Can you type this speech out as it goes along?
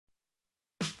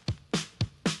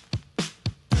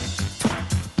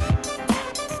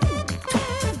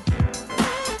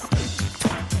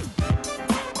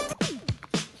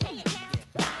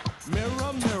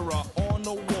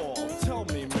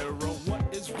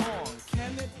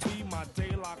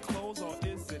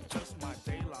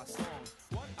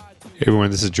Hey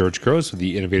everyone, this is George Couros with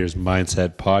the Innovators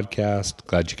Mindset Podcast.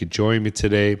 Glad you could join me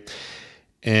today.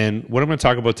 And what I'm going to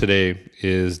talk about today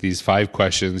is these 5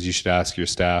 questions you should ask your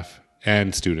staff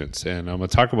and students. And I'm going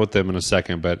to talk about them in a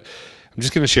second, but I'm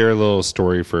just going to share a little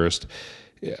story first.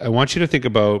 I want you to think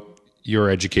about your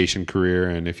education career.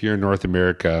 And if you're in North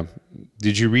America,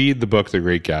 did you read the book, The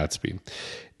Great Gatsby?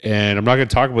 And I'm not going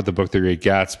to talk about the book, The Great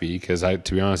Gatsby, because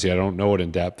to be honest, I don't know it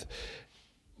in depth.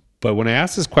 But when I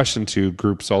ask this question to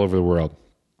groups all over the world,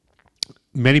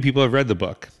 many people have read the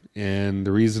book. And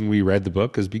the reason we read the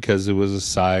book is because it was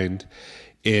assigned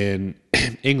in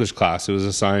English class. It was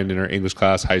assigned in our English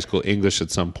class, high school English at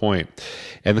some point.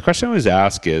 And the question I always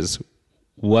ask is,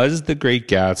 was The Great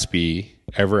Gatsby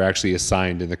ever actually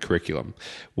assigned in the curriculum?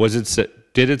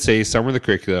 Did it say somewhere in the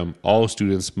curriculum, all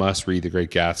students must read The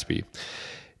Great Gatsby?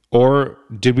 Or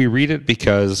did we read it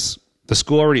because the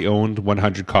school already owned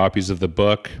 100 copies of the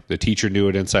book, the teacher knew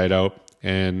it inside out,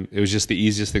 and it was just the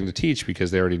easiest thing to teach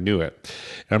because they already knew it?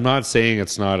 And I'm not saying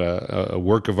it's not a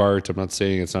work of art. I'm not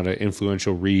saying it's not an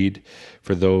influential read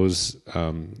for those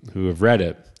who have read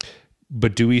it.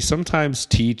 But do we sometimes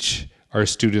teach our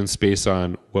students based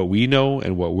on what we know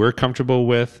and what we're comfortable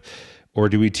with? Or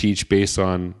do we teach based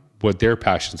on what their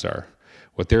passions are,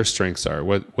 what their strengths are,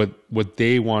 what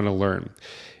they want to learn?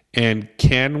 And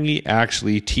can we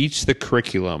actually teach the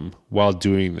curriculum while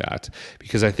doing that?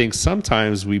 Because I think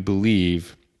sometimes we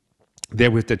believe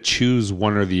that we have to choose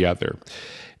one or the other.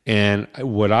 And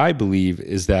what I believe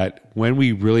is that when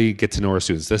we really get to know our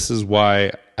students, this is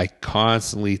why I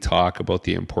constantly talk about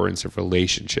the importance of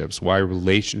relationships, why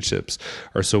relationships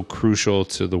are so crucial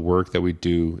to the work that we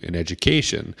do in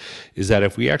education, is that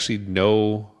if we actually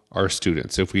know our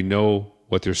students, if we know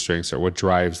what their strengths are, what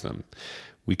drives them,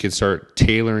 we can start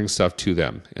tailoring stuff to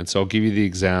them. And so I'll give you the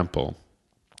example.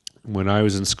 When I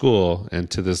was in school,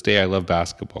 and to this day I love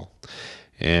basketball,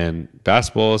 and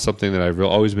basketball is something that I've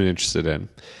always been interested in.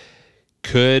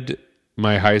 Could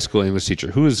my high school English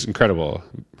teacher, who is incredible,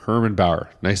 Herman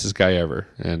Bauer, nicest guy ever,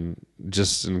 and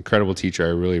just an incredible teacher, I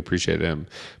really appreciate him.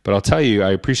 But I'll tell you, I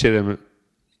appreciate him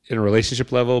in a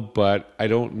relationship level, but I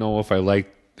don't know if I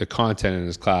like the content in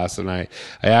his class, and I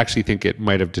actually think it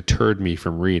might have deterred me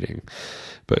from reading.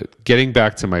 But getting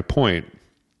back to my point,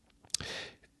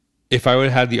 if I would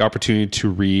have had the opportunity to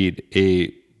read a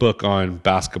book on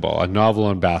basketball, a novel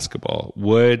on basketball,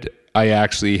 would I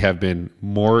actually have been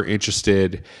more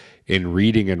interested in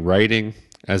reading and writing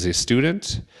as a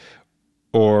student?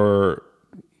 Or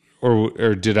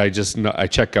did I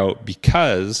check out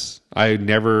because I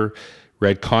never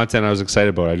read content I was excited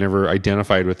about? I never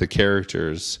identified with the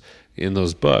characters in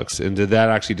those books. And did that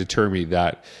actually deter me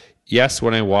that, yes,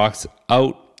 when I walked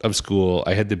out of school,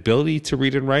 I had the ability to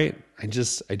read and write. I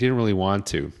didn't really want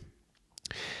to.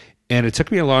 And it took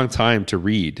me a long time to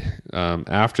read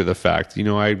after the fact.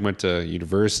 I went to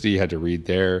university, had to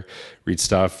read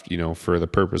stuff, for the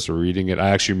purpose of reading it.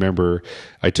 I actually remember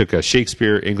I took a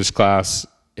Shakespeare English class,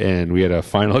 and we had a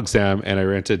final exam, and I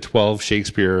rented 12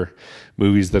 Shakespeare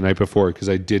movies the night before because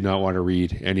I did not want to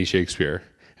read any Shakespeare.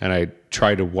 And I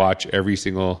tried to watch every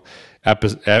single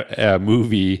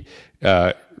movie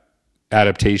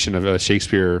adaptation of a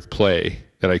Shakespeare play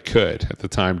that I could at the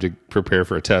time to prepare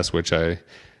for a test, which I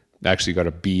actually got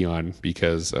a B on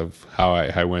because of how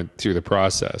I went through the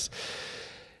process.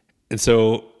 And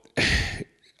so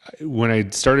when I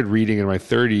started reading in my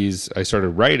 30s, I started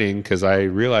writing because I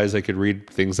realized I could read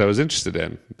things I was interested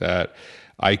in, that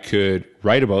I could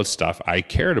write about stuff I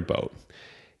cared about.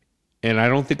 And I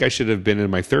don't think I should have been in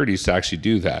my 30s to actually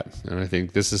do that. And I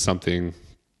think this is something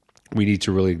we need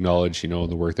to really acknowledge, in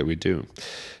the work that we do.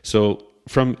 So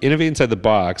from Innovate Inside the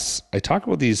Box, I talk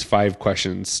about these 5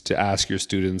 questions to ask your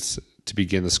students to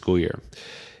begin the school year.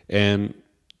 And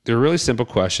they're really simple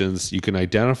questions. You can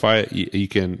identify, you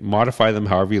can modify them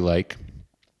however you like.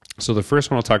 So the first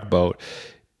one I'll talk about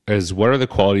is, what are the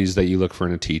qualities that you look for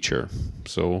in a teacher?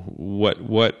 So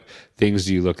what things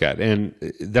do you look at? And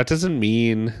that doesn't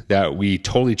mean that we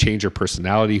totally change our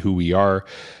personality, who we are,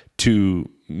 to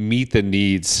meet the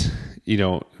needs,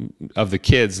 of the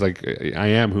kids. Like, I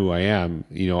am who I am,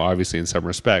 obviously in some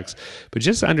respects, but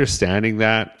just understanding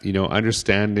that,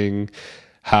 understanding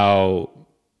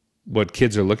what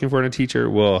kids are looking for in a teacher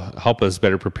will help us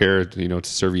better prepare, to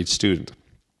serve each student.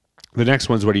 The next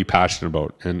one's, what are you passionate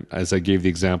about? And as I gave the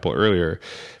example earlier,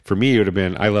 for me, it would have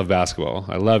been, I love basketball.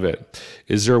 I love it.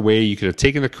 Is there a way you could have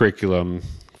taken the curriculum,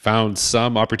 found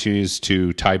some opportunities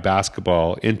to tie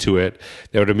basketball into it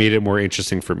that would have made it more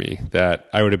interesting for me, that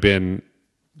I would have been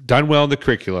done well in the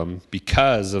curriculum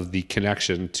because of the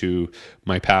connection to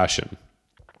my passion?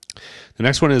 The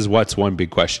next one is, what's one big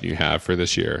question you have for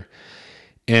this year?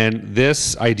 And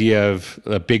this idea of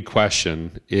a big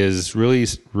question is really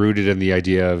rooted in the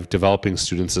idea of developing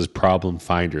students as problem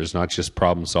finders, not just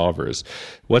problem solvers.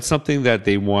 What's something that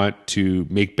they want to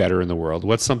make better in the world?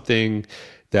 What's something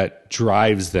that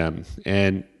drives them?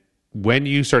 And when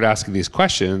you start asking these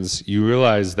questions, you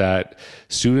realize that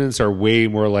students are way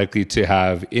more likely to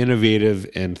have innovative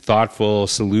and thoughtful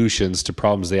solutions to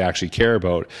problems they actually care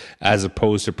about, as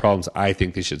opposed to problems I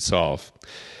think they should solve.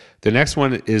 The next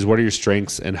one is, what are your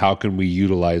strengths and how can we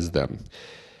utilize them?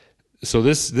 So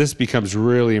this becomes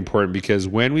really important, because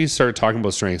when we start talking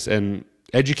about strengths, and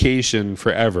education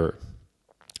forever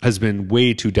has been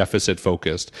way too deficit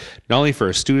focused, not only for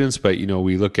our students, but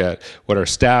we look at what our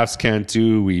staffs can't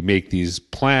do. We make these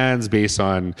plans based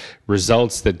on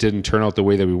results that didn't turn out the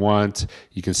way that we want.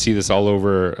 You can see this all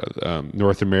over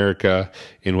North America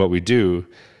in what we do.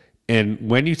 And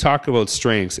when you talk about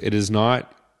strengths, it is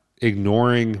not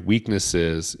ignoring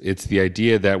weaknesses. It's the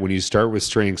idea that when you start with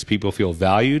strengths, people feel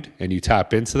valued and you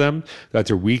tap into them, that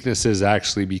their weaknesses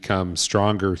actually become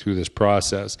stronger through this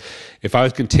process. If I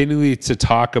was continually to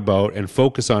talk about and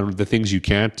focus on the things you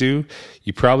can't do,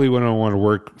 you probably wouldn't want to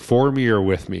work for me or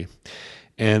with me.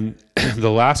 And the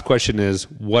last question is,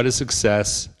 what does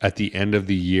success at the end of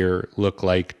the year look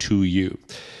like to you?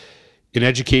 In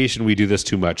education, we do this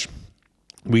too much.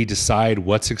 We decide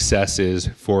what success is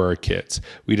for our kids.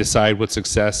 We decide what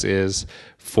success is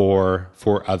for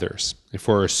others,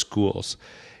 for our schools.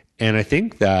 And I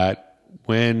think that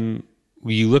when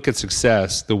you look at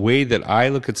success, the way that I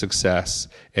look at success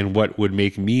and what would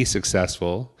make me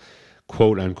successful,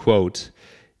 quote unquote,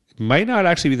 might not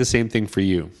actually be the same thing for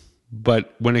you.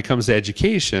 But when it comes to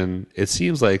education, it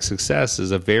seems like success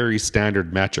is a very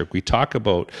standard metric. We talk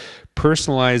about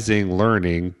personalizing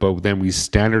learning, but then we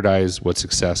standardize what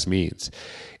success means.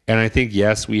 And I think,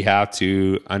 yes, we have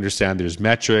to understand there's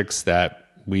metrics that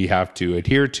we have to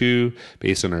adhere to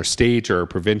based on our state or our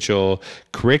provincial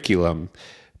curriculum.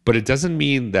 But it doesn't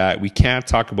mean that we can't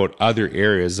talk about other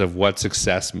areas of what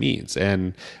success means.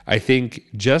 And I think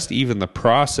just even the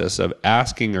process of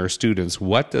asking our students,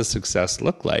 what does success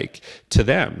look like to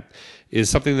them, is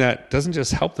something that doesn't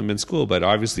just help them in school, but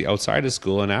obviously outside of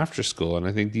school and after school. And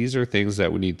I think these are things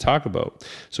that we need to talk about.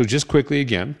 So just quickly,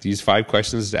 again, these 5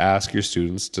 questions to ask your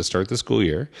students to start the school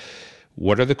year.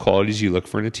 What are the qualities you look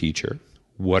for in a teacher?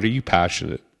 What are you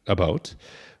passionate about?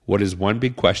 What is one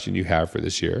big question you have for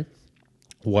this year?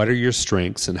 What are your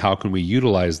strengths and how can we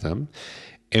utilize them?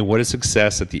 And what does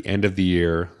success at the end of the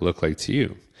year look like to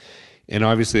you? And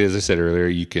obviously, as I said earlier,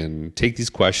 you can take these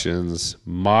questions,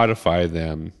 modify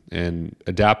them, and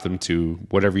adapt them to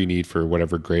whatever you need for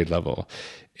whatever grade level.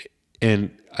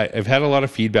 And I've had a lot of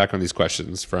feedback on these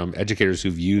questions from educators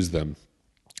who've used them.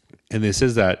 And this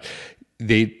is that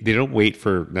they don't wait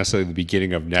for necessarily the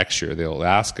beginning of next year. They'll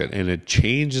ask it, and it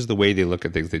changes the way they look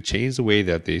at things. They change the way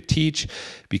that they teach,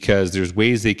 because there's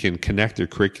ways they can connect their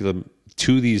curriculum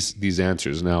to these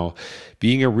answers. Now,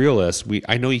 being a realist,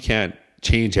 I know you can't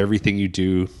change everything you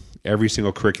do, every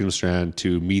single curriculum strand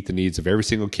to meet the needs of every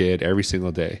single kid every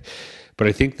single day. But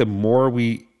I think the more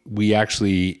we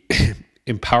actually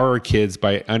empower our kids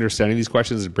by understanding these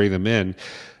questions and bring them in,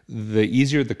 the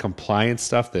easier the compliance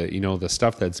stuff, the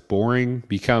stuff that's boring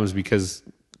becomes, because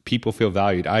people feel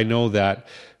valued. I know that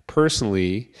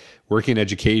personally, working in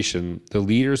education, the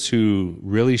leaders who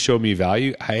really showed me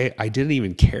value, I didn't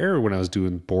even care when I was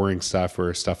doing boring stuff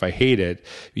or stuff I hated,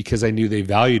 because I knew they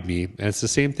valued me. And it's the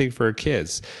same thing for our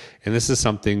kids. And this is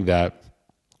something that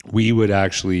we would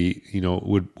actually,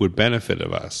 would benefit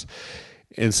of us.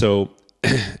 And so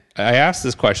I asked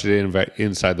this question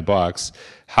inside the box: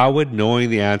 how would knowing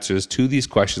the answers to these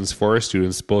questions for our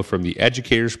students, both from the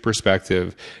educator's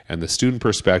perspective and the student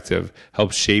perspective,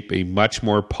 help shape a much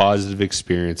more positive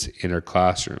experience in our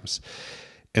classrooms?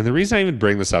 And the reason I even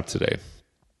bring this up today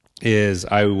is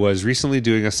I was recently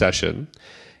doing a session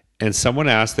and someone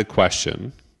asked the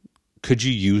question, could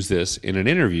you use this in an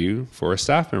interview for a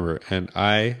staff member? And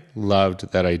I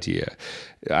loved that idea.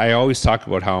 I always talk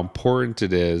about how important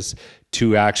it is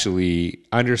to actually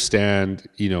understand,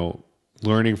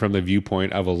 learning from the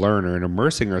viewpoint of a learner and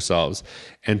immersing ourselves.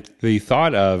 And the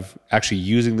thought of actually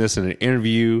using this in an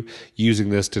interview, using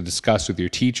this to discuss with your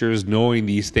teachers, knowing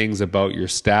these things about your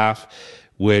staff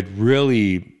would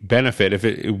really benefit. If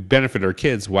it would benefit our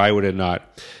kids, why would it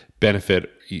not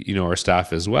benefit, our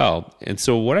staff as well? And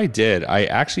so what I did, I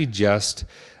actually just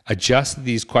adjusted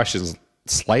these questions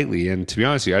slightly. And to be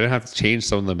honest with you, I didn't have to change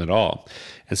some of them at all.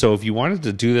 And so if you wanted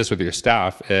to do this with your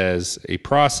staff as a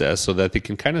process so that they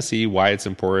can kind of see why it's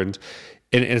important,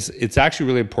 and it's actually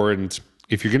really important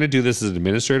if you're going to do this as an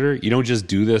administrator, you don't just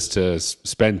do this to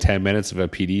spend 10 minutes of a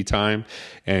PD time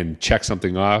and check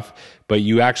something off, but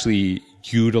you actually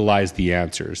utilize the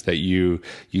answers, that you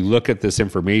look at this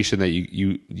information that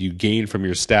you gain from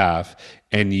your staff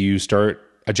and you start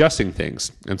adjusting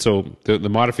things. And so the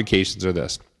modifications are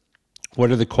this.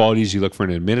 What are the qualities you look for in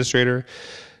an administrator?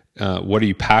 What are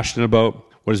you passionate about?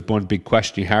 What is one big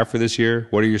question you have for this year?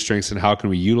 What are your strengths and how can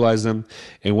we utilize them?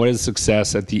 And what does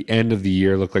success at the end of the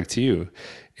year look like to you?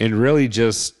 And really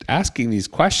just asking these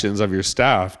questions of your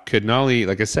staff could not only,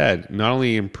 like I said, not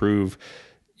only improve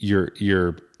your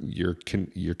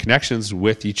connections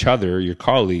with each other, your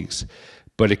colleagues,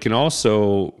 but it can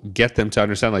also get them to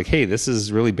understand like, hey, this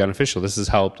is really beneficial. This has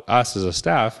helped us as a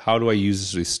staff. How do I use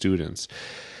this with students?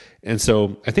 And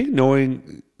so I think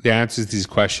knowing the answers to these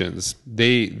questions,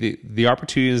 the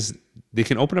opportunities, they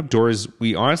can open up doors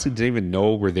we honestly didn't even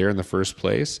know were there in the first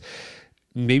place.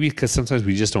 Maybe because sometimes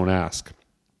we just don't ask.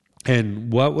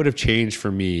 And what would have changed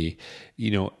for me,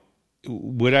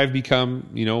 would I've become,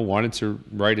 wanted to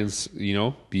write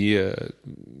and, be a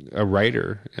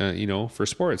writer, for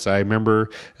sports. I remember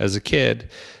as a kid,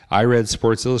 I read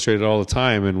Sports Illustrated all the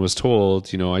time and was told,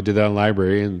 I did that in the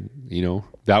library and,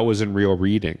 that wasn't real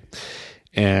reading.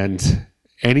 And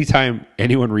anytime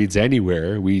anyone reads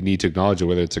anywhere, we need to acknowledge it,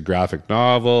 whether it's a graphic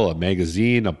novel, a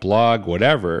magazine, a blog,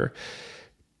 whatever.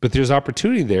 But there's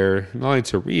opportunity there, not only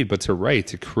to read, but to write,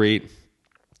 to create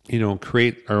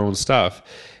our own stuff.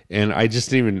 And I just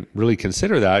didn't even really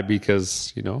consider that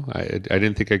because, I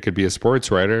didn't think I could be a sports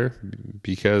writer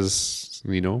because,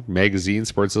 magazine,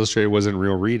 Sports Illustrated wasn't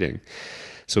real reading.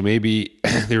 So maybe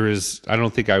I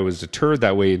don't think I was deterred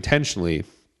that way intentionally,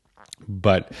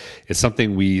 but it's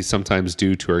something we sometimes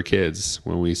do to our kids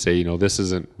when we say, this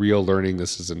isn't real learning,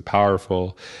 this isn't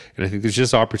powerful. And I think there's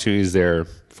just opportunities there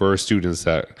for our students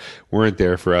that weren't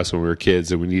there for us when we were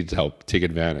kids and we need to help take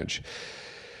advantage.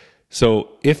 So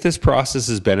if this process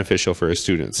is beneficial for our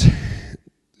students,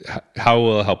 how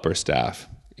will it help our staff?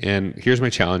 And here's my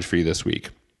challenge for you this week.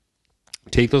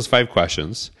 Take those 5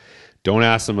 questions. Don't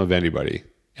ask them of anybody.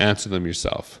 Answer them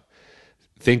yourself.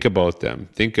 Think about them.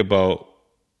 Think about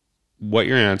what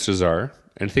your answers are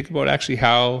and think about actually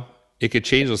how it could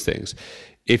change those things.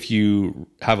 If you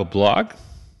have a blog,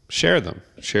 share them.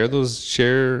 Share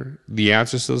the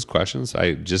answers to those questions.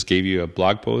 I just gave you a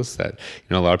blog post that,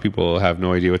 a lot of people have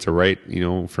no idea what to write,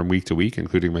 from week to week,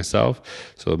 including myself.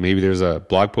 So maybe there's a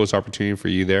blog post opportunity for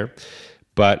you there.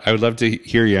 But I would love to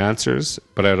hear your answers,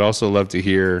 but I'd also love to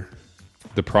hear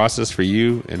the process for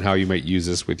you and how you might use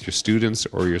this with your students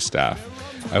or your staff.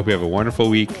 I hope you have a wonderful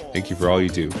week. Thank you for all you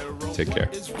do. Take care.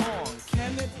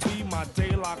 Can it be my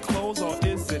daylight clothes or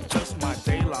is it just my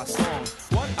daylight song?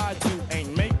 What I do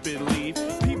ain't make believe.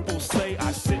 People say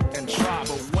I sit and try,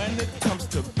 but when it comes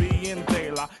to being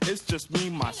daylight, it's just me,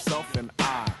 myself, and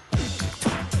I.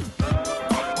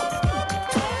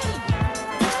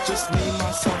 It's just me,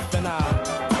 myself, and I.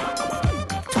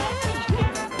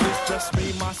 It's just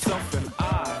me, myself, and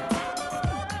I.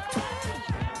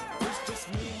 It's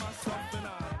just me, myself, and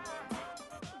I.